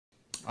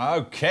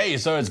Okay,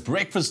 so it's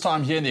breakfast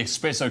time here in the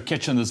Expresso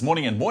kitchen this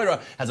morning, and Moira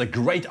has a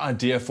great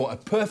idea for a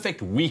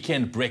perfect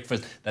weekend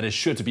breakfast that is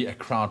sure to be a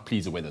crowd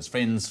pleaser, whether it's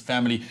friends,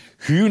 family,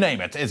 you name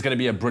it. It's going to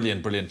be a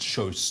brilliant, brilliant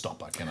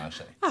showstopper, can I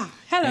say?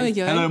 Hello, hey.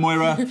 Johan. Hello,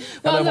 Moira.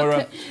 Hello,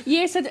 Moira.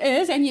 Yes, it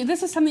is, and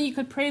this is something you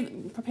could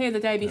prepare the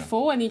day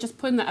before, and you just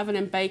put in the oven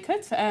and bake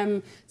it.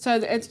 So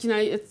it's,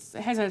 it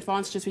has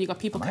advantages when you've got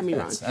people coming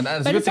around. And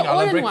it's a good thing, I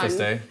love breakfast,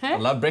 eh? I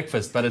love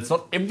breakfast, but it's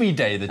not every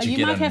day that you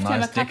get a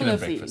nice, decadent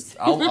breakfast.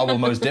 I will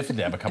most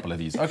definitely have a couple of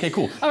these. Okay,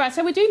 cool. All right,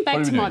 so we're doing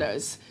baked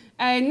tomatoes.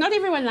 And not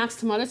everyone likes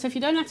tomatoes, so if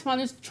you don't like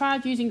tomatoes, try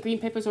using green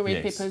peppers or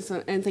red peppers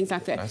and things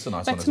like that. That's a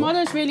nice but one tomato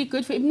is really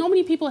good for.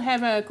 Normally people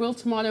have a grilled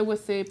tomato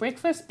with their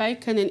breakfast,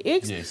 bacon and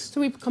eggs. Yes. So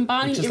we're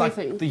combining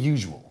everything. Like the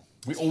usual.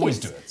 We always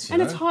do it.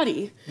 And it's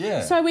hearty.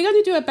 Yeah. So we're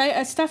going to do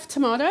a stuffed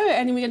tomato,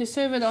 and we're going to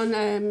serve it on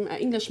an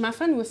English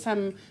muffin with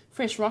some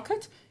fresh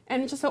rocket.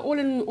 And just an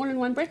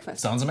all-in-one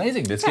breakfast. Sounds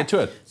amazing. Let's get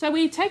to it. So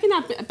we're taking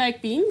up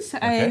baked beans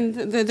and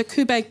the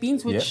KOO Baked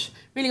Beans, which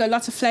really got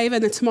lots of flavour,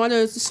 and the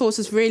tomato sauce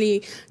is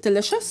really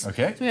delicious.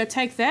 Okay. So we're going to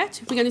take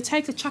that. We're going to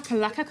take the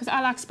Chakalaka, because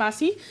I like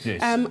spicy.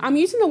 Yes. I'm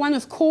using the one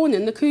with corn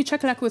in, the KOO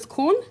Chakalaka with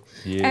corn.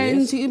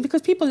 Yes. And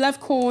because people love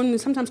corn,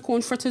 sometimes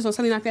corn fritters or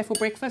something like that for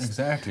breakfast.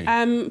 Exactly.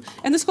 And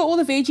this got all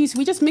the veggies.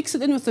 We just mix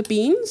it in with the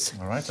beans.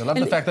 All right. I love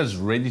the fact that it's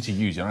ready to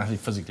use. You don't have to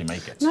physically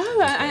make it.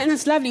 No, and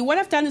it's lovely. What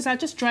I've done is I've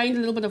just drained a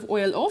little bit of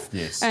oil off.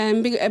 Yes.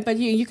 But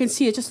you can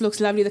see it just looks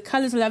lovely. The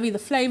colours are lovely. The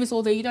flavour's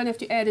all there. You don't have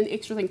to add an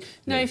extra thing.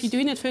 No, if you're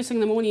doing it first thing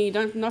in the morning,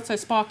 you not so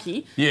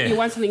sparky. Yeah. You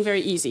want something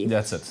very easy.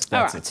 That's it.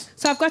 That's it.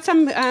 So I've got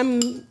some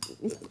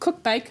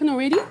cooked bacon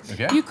already.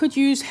 Okay. You could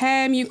use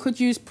ham. You could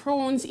use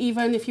prawns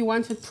even if you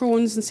wanted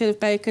prawns instead of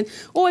bacon.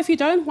 Or if you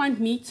don't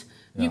want meat,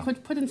 you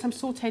could put in some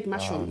sautéed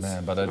mushrooms. Oh,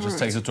 man, but it just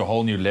takes it to a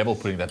whole new level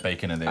putting that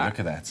bacon in there. Look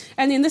at that.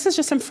 And then this is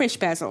just some fresh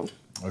basil.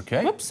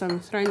 Okay. Whoops, I'm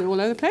throwing it all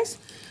over the place.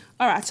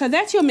 All right, so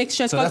that's your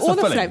mixture. It's got all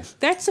the flavor.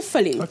 That's the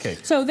filling. Okay.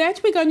 So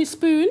that we're going to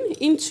spoon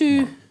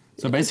into...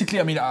 So basically,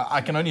 I mean,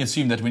 I can only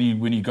assume that when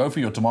you go for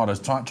your tomatoes,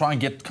 try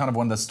and get kind of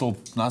one that's still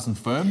nice and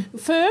firm.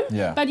 Firm,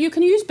 yeah. But you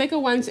can use bigger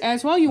ones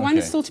as well. You want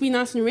it still to be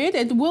nice and red.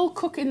 It will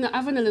cook in the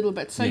oven a little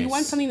bit. So you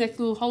want something that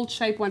will hold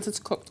shape once it's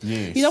cooked.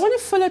 Yes. You don't want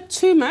to fill it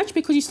too much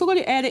because you still got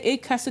to add an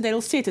egg custard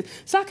that'll set it.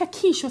 It's like a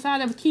quiche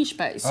without a quiche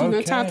base, you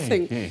know, type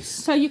thing. Yes.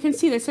 So you can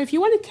see that. So if you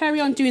want to carry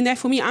on doing that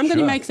for me, I'm going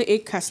to make the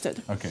egg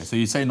custard. Okay, so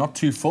you say not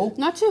too full?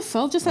 Not too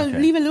full, just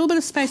leave a little bit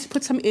of space to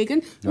put some egg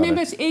in.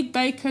 Remember, it's egg,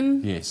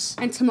 bacon,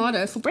 and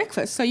tomato for breakfast.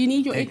 So you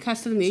need your egg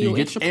custard in there, so you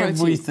get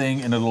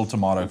everything in a little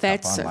tomato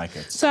cup. I like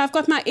it. So I've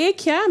got my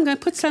egg here. I'm going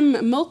to put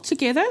some milk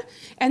together,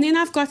 and then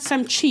I've got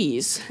some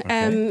cheese.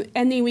 And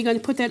then we're going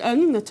to put that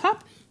on the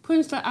top. Put it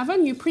into the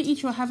oven. You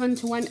preheat your oven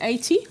to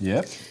 180.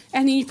 Yep.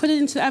 And then you put it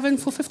into the oven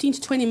for 15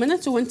 to 20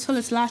 minutes or until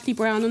it's lightly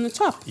brown on the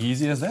top.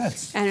 Easy as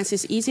that. And it's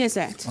as easy as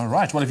that. All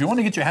right. Well, if you want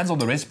to get your hands on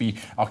the recipe,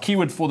 our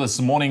keyword for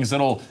this morning's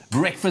little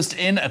breakfast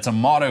in a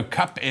tomato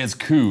cup is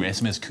KOO.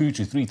 SMS KOO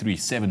to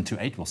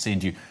 33728. We'll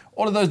send you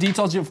all of those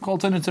details.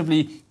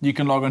 Alternatively, you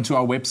can log on to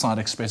our website,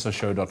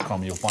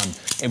 expressoshow.com. You'll find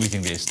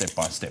everything there step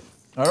by step.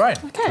 All right.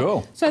 Okay.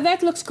 Cool. So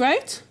that looks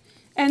great.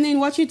 And then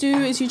what you do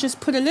is you just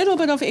put a little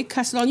bit of egg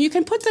custard on. You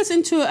can put this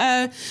into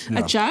a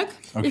jug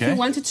if you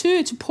wanted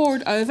to pour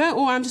it over,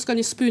 or I'm just going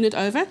to spoon it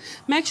over.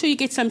 Make sure you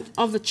get some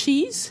of the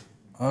cheese.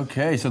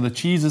 Okay, so the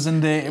cheese is in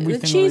there,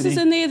 everything The cheese is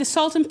in there, the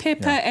salt and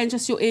pepper, and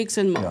just your eggs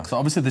and milk. Yeah. So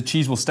obviously the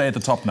cheese will stay at the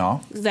top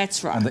now.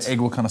 That's right. And the egg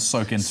will kind of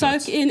soak into it.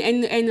 Soak in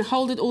and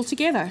hold it all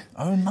together.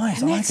 Oh,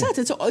 nice. And that's it.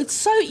 It's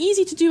so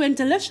easy to do and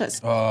delicious.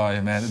 Oh,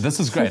 man,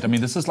 this is great. I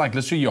mean, this is like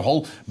literally your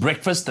whole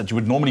breakfast that you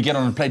would normally get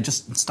on a plate,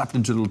 just stuffed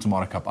into a little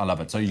tomato cup. I love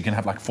it. So you can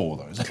have like 4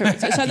 of those.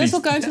 Correct. So this will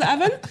go into the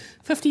oven,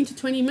 15 to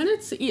 20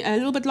 minutes, a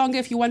little bit longer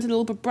if you want it a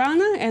little bit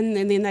browner, and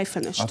then they're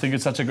finished. I think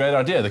it's such a great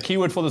idea. The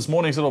keyword for this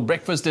morning's little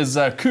breakfast is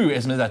KOO.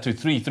 SMS that to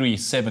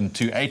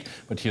 33728.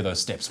 But here are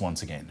those steps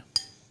once again.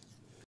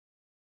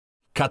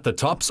 Cut the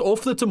tops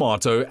off the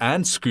tomato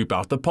and scoop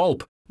out the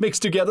pulp. Mix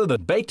together the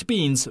baked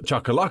beans,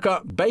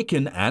 chakalaka,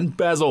 bacon and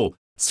basil.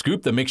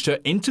 Scoop the mixture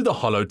into the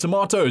hollow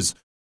tomatoes.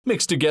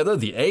 Mix together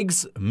the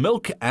eggs,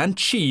 milk and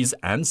cheese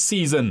and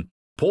season.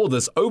 Pour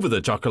this over the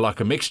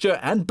chakalaka mixture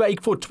and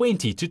bake for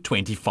 20 to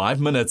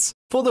 25 minutes.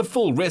 For the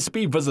full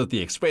recipe, visit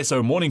the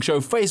Expresso Morning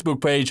Show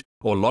Facebook page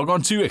or log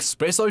on to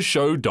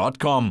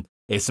expressoshow.com.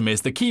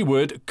 SMS the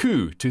keyword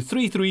KOO to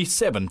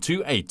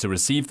 33728 to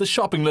receive the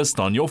shopping list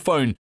on your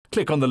phone.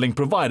 Click on the link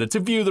provided to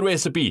view the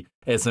recipe.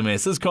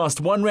 SMSs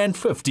cost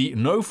R1.50,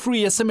 no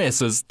free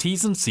SMSs,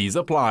 T's and C's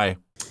apply.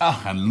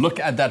 And look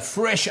at that,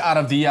 fresh out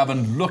of the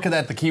oven. Look at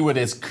that, the keyword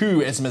is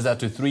KOO. SMS that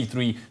to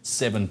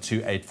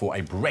 33728 for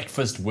a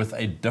breakfast with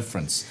a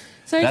difference.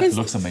 So that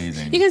looks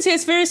amazing. You can see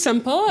it's very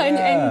simple, and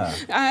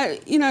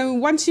you know,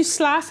 once you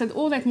slice it,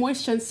 all that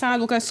moisture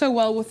inside will go so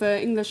well with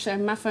the English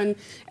muffin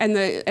and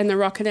the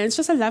rocket, and it's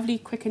just a lovely,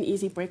 quick and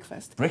easy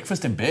breakfast.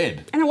 Breakfast in bed.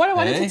 And what I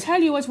wanted to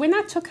tell you was when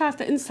I took out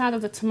the inside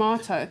of the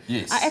tomato,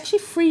 I actually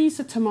freeze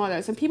the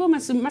tomatoes, and people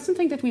mustn't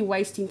think that we're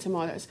wasting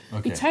tomatoes.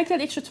 You take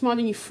that extra tomato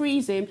and you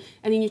freeze them,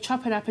 and then you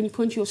chop it up and you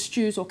put into your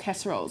stews or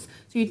casseroles.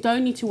 So you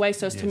don't need to waste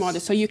those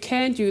tomatoes. So you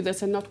can do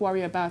this and not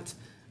worry about,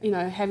 you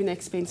know, having the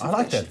expensive I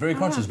like dish. that. Very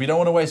conscious. We don't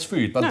want to waste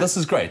food, but this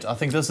is great. I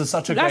think this is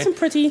such a Nice and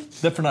pretty.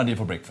 different idea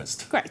for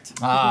breakfast. Great.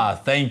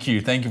 Thank you.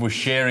 Thank you for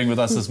sharing with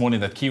us this morning.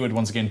 That keyword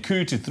once again,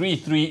 KOO to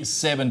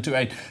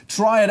 33728.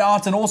 Try it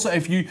out. And also,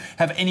 if you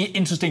have any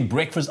interesting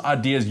breakfast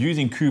ideas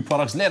using KOO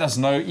products, let us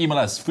know. Email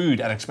us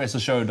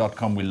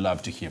food@expressoshow.com. We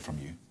love to hear from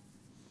you.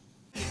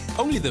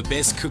 Only the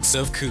best cooks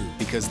serve KOO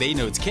because they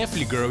know it's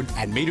carefully grown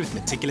and made with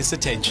meticulous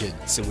attention.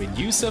 So when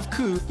you serve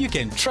KOO, you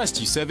can trust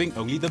you're serving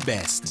only the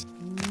best.